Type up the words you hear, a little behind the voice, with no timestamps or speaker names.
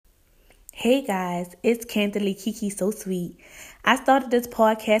Hey guys, it's Candidly Kiki So Sweet. I started this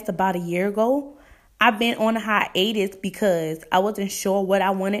podcast about a year ago. I've been on a hiatus because I wasn't sure what I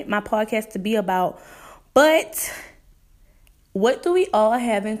wanted my podcast to be about. But what do we all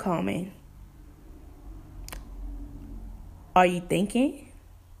have in common? Are you thinking?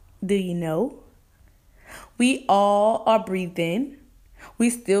 Do you know? We all are breathing.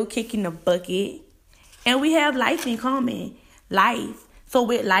 We still kicking the bucket. And we have life in common. Life. So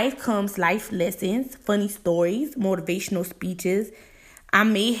with life comes life lessons, funny stories, motivational speeches. I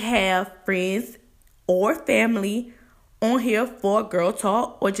may have friends or family on here for girl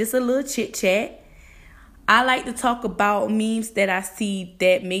talk or just a little chit chat. I like to talk about memes that I see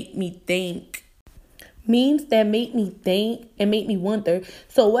that make me think. Memes that make me think and make me wonder.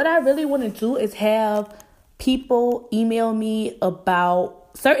 So what I really want to do is have people email me about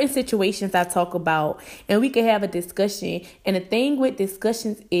certain situations I talk about, and we can have a discussion. And the thing with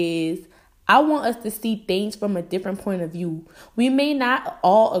discussions is I want us to see things from a different point of view. We may not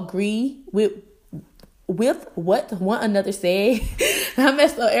all agree with what one another said. I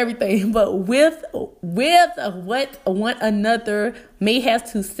messed up everything, but with what one another may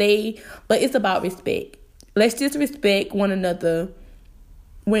have to say, but it's about respect. Let's just respect one another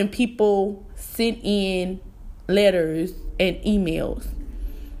when people send in letters and emails.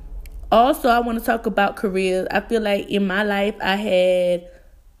 Also, I want to talk about careers. I feel like in my life, I had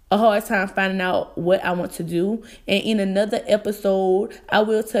a hard time finding out what I want to do. And in another episode, I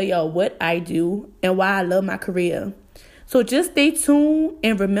will tell y'all what I do and why I love my career. So just stay tuned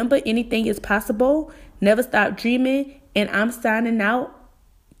and remember, anything is possible. Never stop dreaming. And I'm signing out,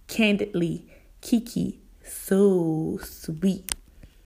 Candidly Kiki So Sweet.